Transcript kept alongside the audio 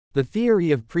The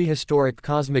theory of prehistoric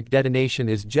cosmic detonation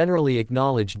is generally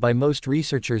acknowledged by most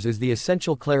researchers as the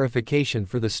essential clarification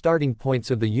for the starting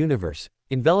points of the universe,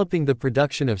 enveloping the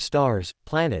production of stars,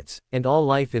 planets, and all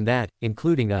life in that,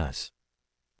 including us.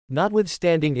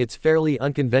 Notwithstanding its fairly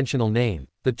unconventional name,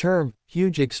 the term,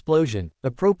 huge explosion,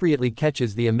 appropriately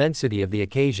catches the immensity of the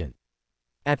occasion.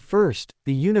 At first,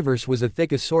 the universe was a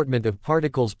thick assortment of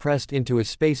particles pressed into a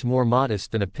space more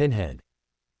modest than a pinhead.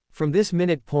 From this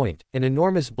minute point, an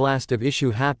enormous blast of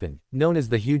issue happened, known as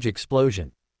the huge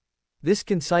explosion. This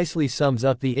concisely sums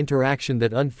up the interaction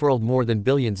that unfurled more than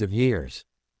billions of years.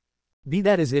 Be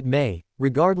that as it may,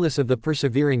 regardless of the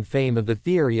persevering fame of the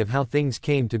theory of how things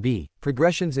came to be,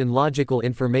 progressions in logical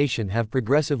information have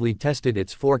progressively tested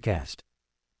its forecast.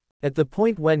 At the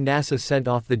point when NASA sent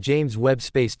off the James Webb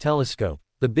Space Telescope,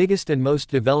 the biggest and most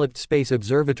developed space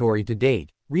observatory to date,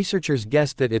 researchers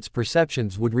guessed that its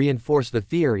perceptions would reinforce the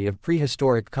theory of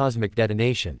prehistoric cosmic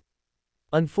detonation.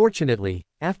 Unfortunately,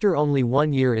 after only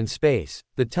 1 year in space,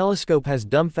 the telescope has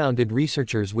dumbfounded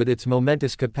researchers with its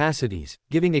momentous capacities,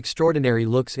 giving extraordinary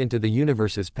looks into the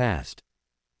universe's past.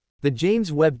 The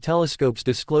James Webb Telescope's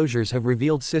disclosures have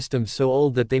revealed systems so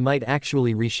old that they might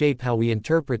actually reshape how we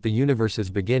interpret the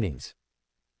universe's beginnings.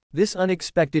 This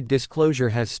unexpected disclosure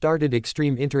has started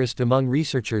extreme interest among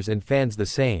researchers and fans the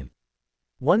same.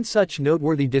 One such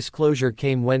noteworthy disclosure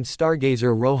came when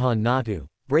stargazer Rohan Natu,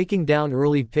 breaking down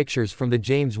early pictures from the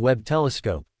James Webb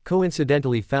Telescope,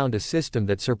 coincidentally found a system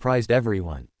that surprised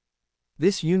everyone.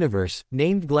 This universe,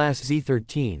 named Glass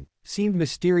Z13, seemed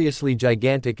mysteriously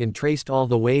gigantic and traced all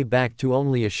the way back to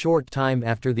only a short time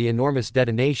after the enormous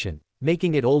detonation,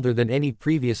 making it older than any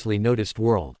previously noticed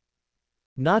world.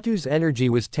 Natu's energy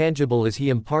was tangible as he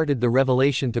imparted the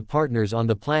revelation to partners on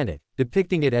the planet,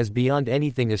 depicting it as beyond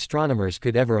anything astronomers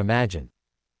could ever imagine.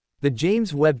 The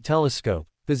James Webb Telescope,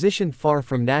 positioned far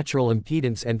from natural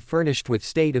impedance and furnished with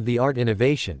state-of-the-art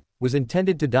innovation, was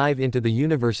intended to dive into the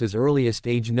universe's earliest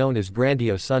age known as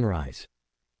grandiose sunrise.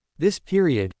 This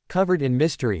period, covered in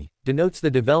mystery, denotes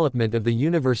the development of the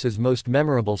universe's most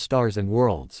memorable stars and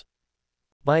worlds.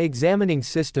 By examining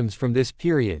systems from this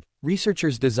period,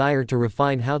 researchers desire to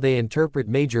refine how they interpret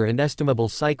major inestimable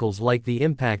cycles like the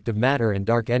impact of matter and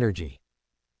dark energy.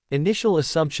 Initial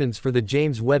assumptions for the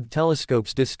James Webb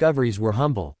Telescope's discoveries were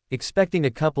humble, expecting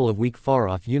a couple of weak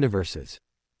far-off universes.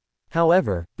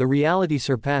 However, the reality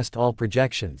surpassed all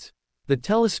projections. The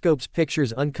telescope's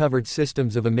pictures uncovered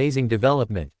systems of amazing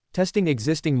development, testing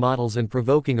existing models and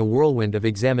provoking a whirlwind of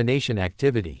examination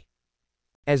activity.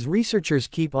 As researchers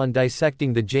keep on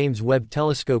dissecting the James Webb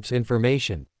Telescope's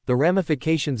information, the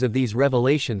ramifications of these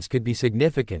revelations could be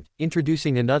significant,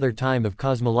 introducing another time of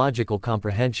cosmological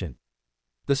comprehension.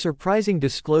 The surprising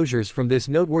disclosures from this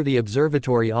noteworthy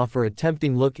observatory offer a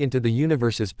tempting look into the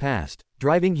universe's past,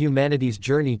 driving humanity's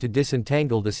journey to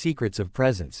disentangle the secrets of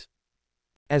presence.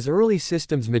 As early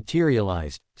systems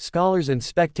materialized, scholars and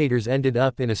spectators ended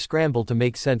up in a scramble to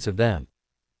make sense of them.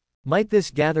 Might this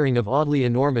gathering of oddly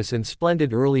enormous and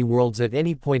splendid early worlds at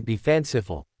any point be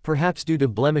fanciful, perhaps due to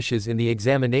blemishes in the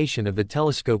examination of the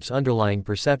telescope's underlying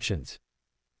perceptions?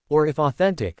 Or if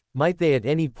authentic, might they at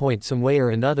any point some way or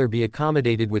another be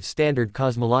accommodated with standard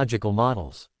cosmological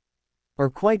models? Or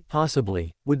quite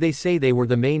possibly, would they say they were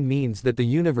the main means that the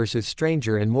universe is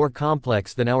stranger and more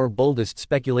complex than our boldest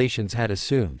speculations had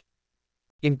assumed?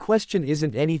 In question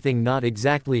isn't anything not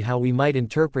exactly how we might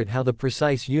interpret how the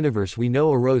precise universe we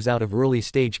know arose out of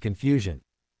early-stage confusion.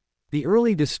 The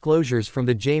early disclosures from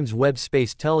the James Webb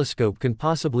Space Telescope can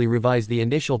possibly revise the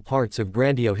initial parts of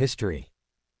grandiose history.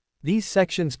 These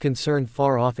sections concern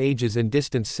far-off ages and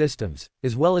distant systems,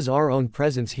 as well as our own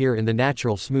presence here in the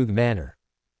natural smooth manner.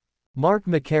 Mark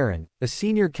McCarran, a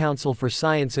senior counsel for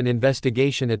science and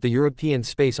investigation at the European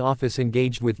Space Office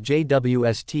engaged with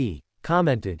JWST,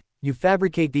 commented, "You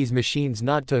fabricate these machines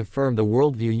not to affirm the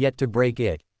worldview yet to break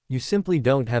it, you simply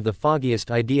don't have the foggiest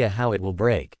idea how it will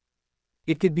break."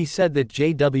 It could be said that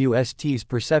JWST's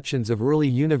perceptions of early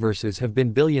universes have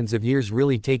been billions of years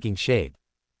really taking shape.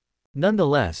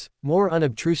 Nonetheless, more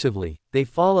unobtrusively, they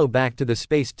follow back to the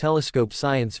Space Telescope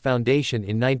Science Foundation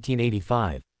in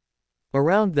 1985.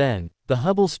 Around then, the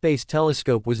Hubble Space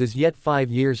Telescope was as yet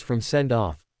 5 years from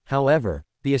send-off. However,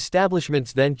 the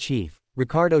establishment's then chief,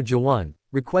 Ricardo Jawan,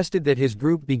 requested that his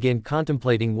group begin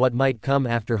contemplating what might come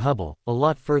after Hubble, a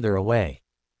lot further away.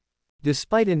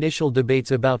 Despite initial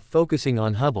debates about focusing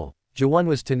on Hubble, Jawan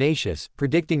was tenacious,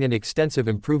 predicting an extensive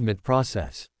improvement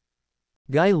process.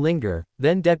 Guy Linger,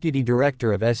 then deputy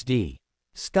director of SD.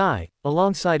 Sky,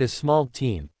 alongside a small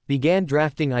team, began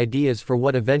drafting ideas for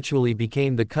what eventually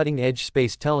became the cutting-edge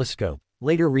space telescope,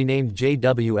 later renamed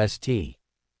JWST.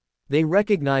 They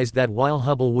recognized that while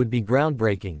Hubble would be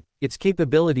groundbreaking, its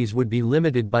capabilities would be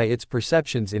limited by its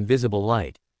perceptions in visible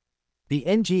light. The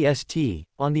NGST,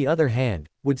 on the other hand,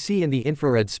 would see in the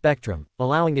infrared spectrum,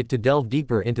 allowing it to delve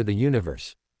deeper into the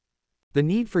universe. The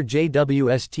need for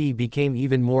JWST became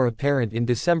even more apparent in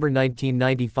December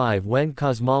 1995 when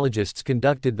cosmologists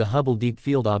conducted the Hubble Deep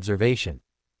Field observation.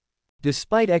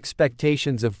 Despite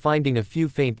expectations of finding a few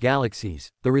faint galaxies,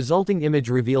 the resulting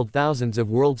image revealed thousands of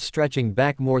worlds stretching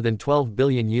back more than 12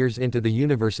 billion years into the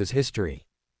universe's history.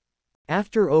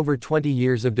 After over 20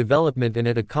 years of development and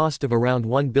at a cost of around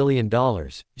 $1 billion,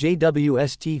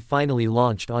 JWST finally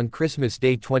launched on Christmas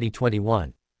Day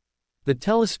 2021. The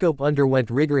telescope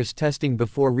underwent rigorous testing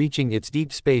before reaching its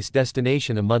deep space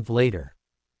destination a month later.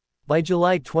 By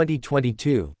July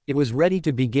 2022, it was ready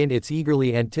to begin its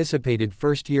eagerly anticipated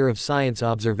first year of science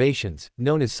observations,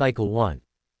 known as Cycle 1.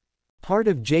 Part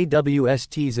of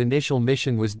JWST's initial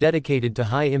mission was dedicated to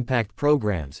high-impact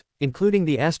programs, including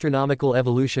the Astronomical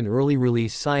Evolution Early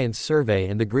Release Science Survey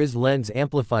and the GRIS Lens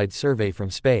Amplified Survey from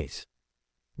Space.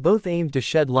 Both aimed to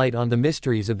shed light on the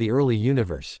mysteries of the early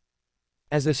universe.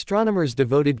 As astronomers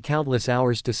devoted countless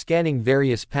hours to scanning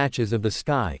various patches of the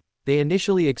sky, they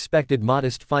initially expected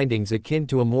modest findings akin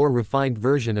to a more refined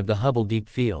version of the Hubble Deep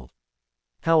Field.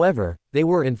 However, they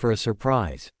were in for a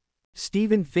surprise.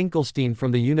 Stephen Finkelstein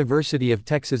from the University of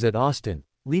Texas at Austin,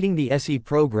 leading the SE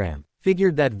program,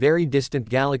 figured that very distant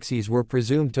galaxies were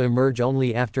presumed to emerge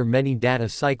only after many data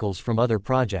cycles from other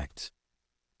projects.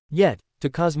 Yet, to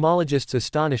cosmologists'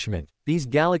 astonishment, these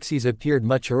galaxies appeared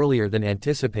much earlier than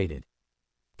anticipated.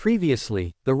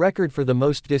 Previously, the record for the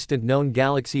most distant known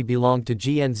galaxy belonged to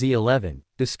GNZ 11,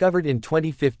 discovered in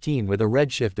 2015 with a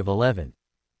redshift of 11.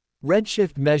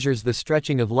 Redshift measures the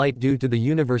stretching of light due to the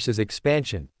universe's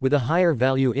expansion, with a higher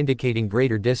value indicating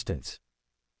greater distance.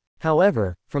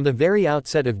 However, from the very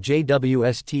outset of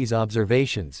JWST's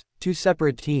observations, two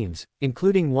separate teams,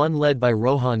 including one led by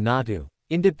Rohan Natu,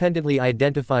 independently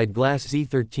identified Glass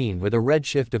Z13 with a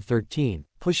redshift of 13,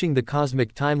 pushing the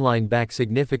cosmic timeline back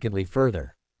significantly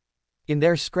further. In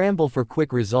their scramble for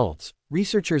quick results,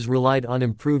 researchers relied on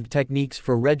improved techniques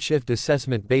for redshift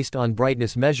assessment based on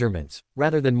brightness measurements,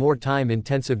 rather than more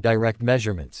time-intensive direct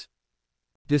measurements.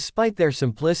 Despite their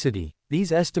simplicity,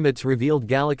 these estimates revealed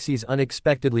galaxies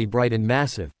unexpectedly bright and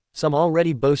massive, some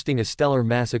already boasting a stellar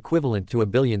mass equivalent to a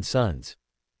billion suns.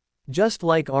 Just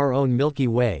like our own Milky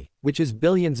Way, which is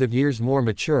billions of years more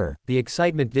mature, the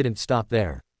excitement didn't stop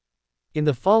there. In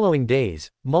the following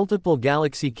days, multiple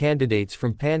galaxy candidates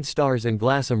from Pan-STARRS and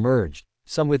Glass emerged,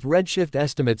 some with redshift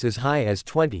estimates as high as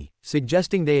 20,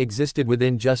 suggesting they existed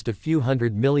within just a few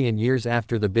 100 million years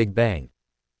after the Big Bang.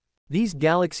 These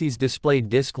galaxies displayed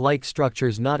disk-like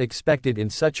structures not expected in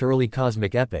such early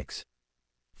cosmic epochs.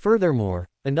 Furthermore,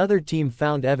 another team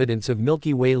found evidence of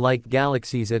Milky Way-like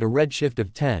galaxies at a redshift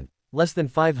of 10, less than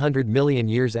 500 million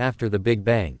years after the Big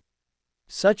Bang.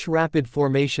 Such rapid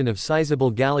formation of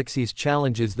sizable galaxies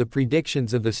challenges the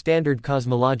predictions of the standard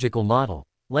cosmological model,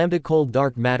 lambda-cold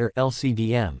dark matter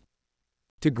 (LCDM).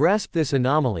 To grasp this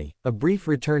anomaly, a brief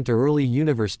return to early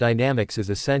universe dynamics is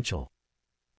essential.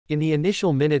 In the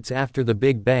initial minutes after the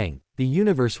Big Bang, the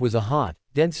universe was a hot,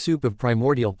 dense soup of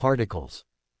primordial particles.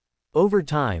 Over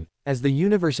time, as the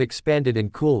universe expanded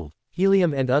and cooled,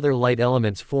 helium and other light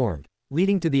elements formed,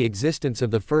 leading to the existence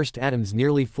of the first atoms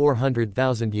nearly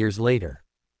 400,000 years later.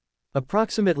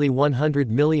 Approximately 100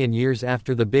 million years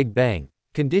after the Big Bang,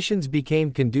 conditions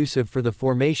became conducive for the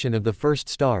formation of the first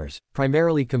stars,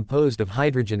 primarily composed of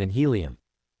hydrogen and helium.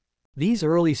 These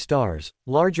early stars,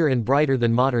 larger and brighter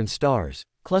than modern stars,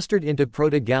 clustered into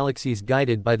proto-galaxies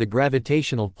guided by the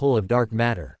gravitational pull of dark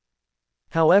matter.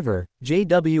 However,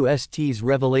 JWST's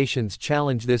revelations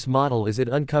challenge this model as it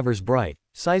uncovers bright,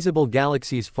 sizable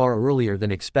galaxies far earlier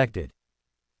than expected.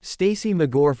 Stacy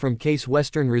McGore from Case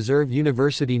Western Reserve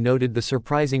University noted the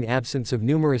surprising absence of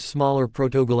numerous smaller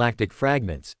protogalactic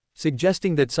fragments,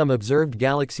 suggesting that some observed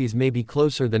galaxies may be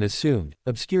closer than assumed,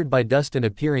 obscured by dust and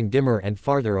appearing dimmer and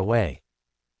farther away.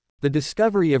 The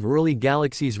discovery of early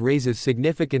galaxies raises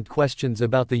significant questions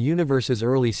about the universe's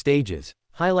early stages,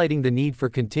 highlighting the need for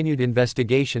continued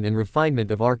investigation and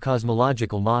refinement of our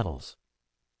cosmological models.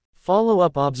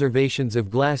 Follow-up observations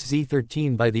of Glass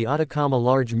Z13 by the Atacama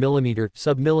Large Millimeter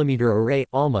Submillimeter Array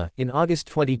 (ALMA) in August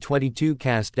 2022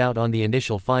 cast doubt on the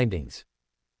initial findings.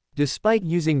 Despite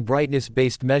using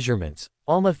brightness-based measurements,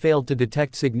 ALMA failed to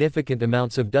detect significant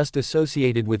amounts of dust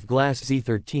associated with Glass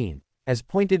Z13, as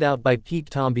pointed out by Pete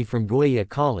Tomby from Goya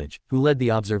College, who led the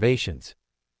observations.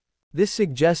 This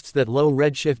suggests that low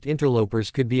redshift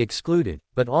interlopers could be excluded,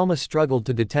 but ALMA struggled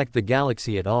to detect the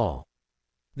galaxy at all.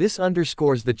 This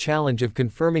underscores the challenge of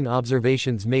confirming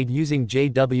observations made using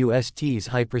JWST's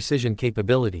high-precision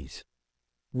capabilities.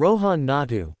 Rohan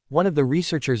Natu, one of the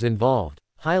researchers involved,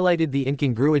 highlighted the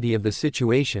incongruity of the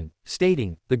situation,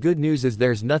 stating, "The good news is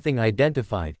there's nothing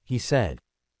identified," he said.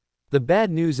 "The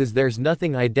bad news is there's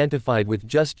nothing identified with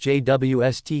just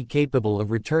JWST capable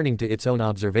of returning to its own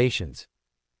observations."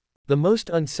 The most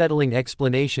unsettling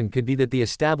explanation could be that the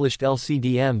established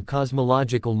LCDM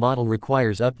cosmological model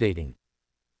requires updating.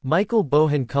 Michael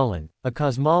Bohan-Cullen, a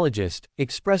cosmologist,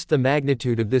 expressed the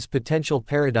magnitude of this potential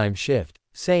paradigm shift,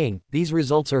 saying, "These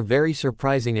results are very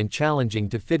surprising and challenging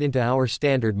to fit into our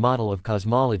standard model of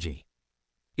cosmology.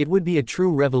 It would be a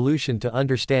true revolution to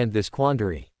understand this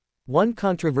quandary." One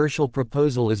controversial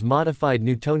proposal is modified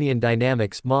Newtonian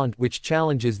dynamics (MOND), which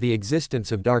challenges the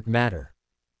existence of dark matter.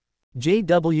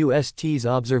 JWST's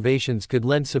observations could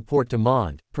lend support to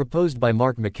MOND, proposed by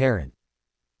Mark McCarran.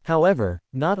 However,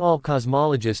 not all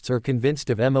cosmologists are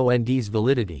convinced of MOND's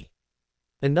validity.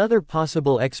 Another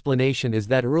possible explanation is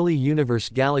that early universe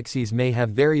galaxies may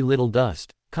have very little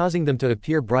dust, causing them to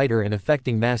appear brighter and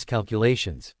affecting mass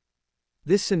calculations.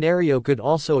 This scenario could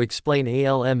also explain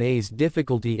ALMA's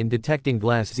difficulty in detecting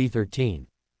glass Z13.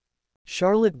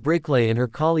 Charlotte Brickley and her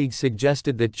colleagues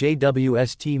suggested that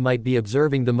JWST might be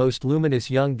observing the most luminous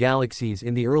young galaxies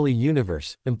in the early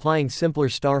universe, implying simpler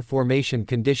star formation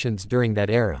conditions during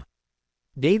that era.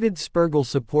 David Spergel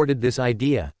supported this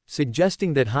idea,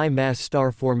 suggesting that high-mass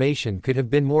star formation could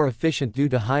have been more efficient due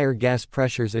to higher gas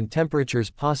pressures and temperatures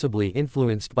possibly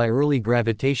influenced by early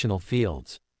gravitational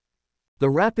fields. The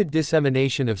rapid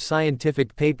dissemination of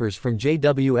scientific papers from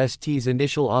JWST's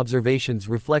initial observations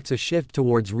reflects a shift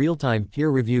towards real-time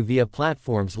peer review via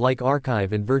platforms like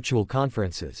arXiv and virtual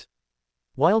conferences.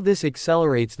 While this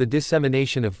accelerates the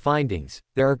dissemination of findings,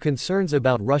 there are concerns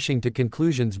about rushing to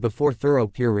conclusions before thorough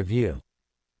peer review.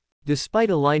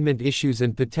 Despite alignment issues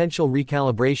and potential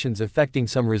recalibrations affecting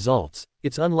some results,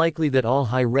 it's unlikely that all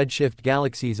high-redshift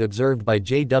galaxies observed by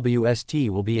JWST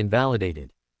will be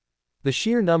invalidated. The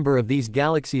sheer number of these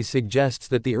galaxies suggests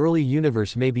that the early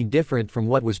universe may be different from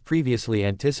what was previously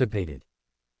anticipated.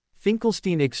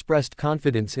 Finkelstein expressed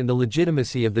confidence in the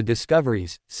legitimacy of the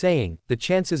discoveries, saying, "The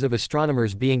chances of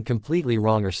astronomers being completely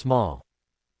wrong are small."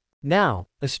 Now,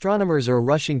 astronomers are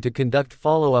rushing to conduct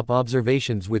follow-up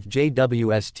observations with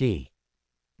JWST.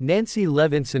 Nancy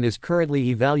Levinson is currently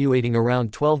evaluating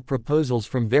around 12 proposals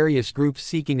from various groups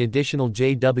seeking additional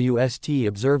JWST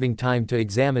observing time to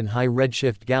examine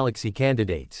high-redshift galaxy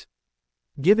candidates.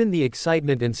 Given the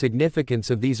excitement and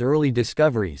significance of these early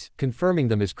discoveries, confirming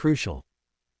them is crucial.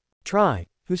 TRI,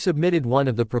 who submitted one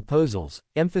of the proposals,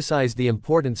 emphasized the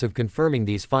importance of confirming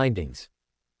these findings.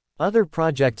 Other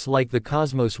projects like the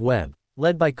Cosmos Web,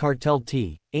 led by Cartel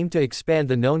T, aim to expand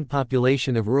the known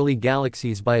population of early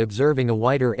galaxies by observing a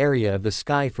wider area of the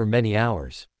sky for many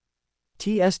hours.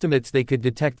 T estimates they could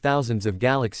detect thousands of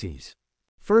galaxies.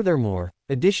 Furthermore,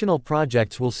 additional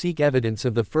projects will seek evidence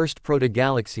of the first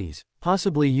proto-galaxies,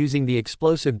 possibly using the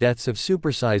explosive deaths of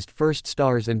supersized first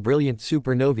stars and brilliant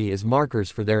supernovae as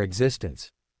markers for their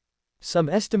existence. Some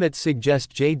estimates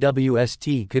suggest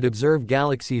JWST could observe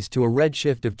galaxies to a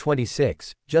redshift of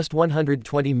 26, just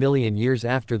 120 million years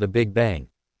after the Big Bang.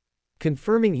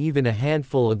 Confirming even a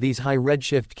handful of these high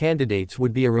redshift candidates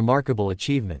would be a remarkable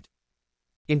achievement.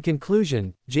 In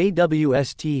conclusion,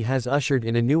 JWST has ushered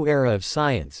in a new era of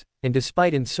science, and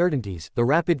despite uncertainties, the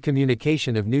rapid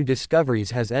communication of new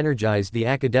discoveries has energized the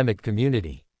academic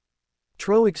community.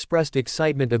 TRO expressed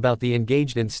excitement about the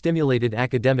engaged and stimulated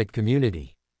academic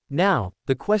community. Now,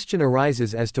 the question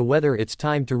arises as to whether it's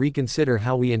time to reconsider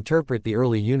how we interpret the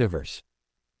early universe.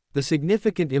 The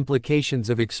significant implications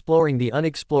of exploring the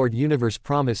unexplored universe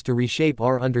promise to reshape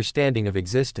our understanding of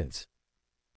existence.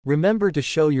 Remember to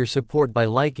show your support by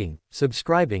liking,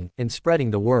 subscribing, and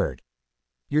spreading the word.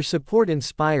 Your support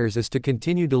inspires us to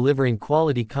continue delivering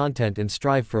quality content and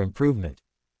strive for improvement.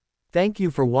 Thank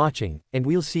you for watching, and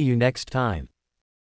we'll see you next time.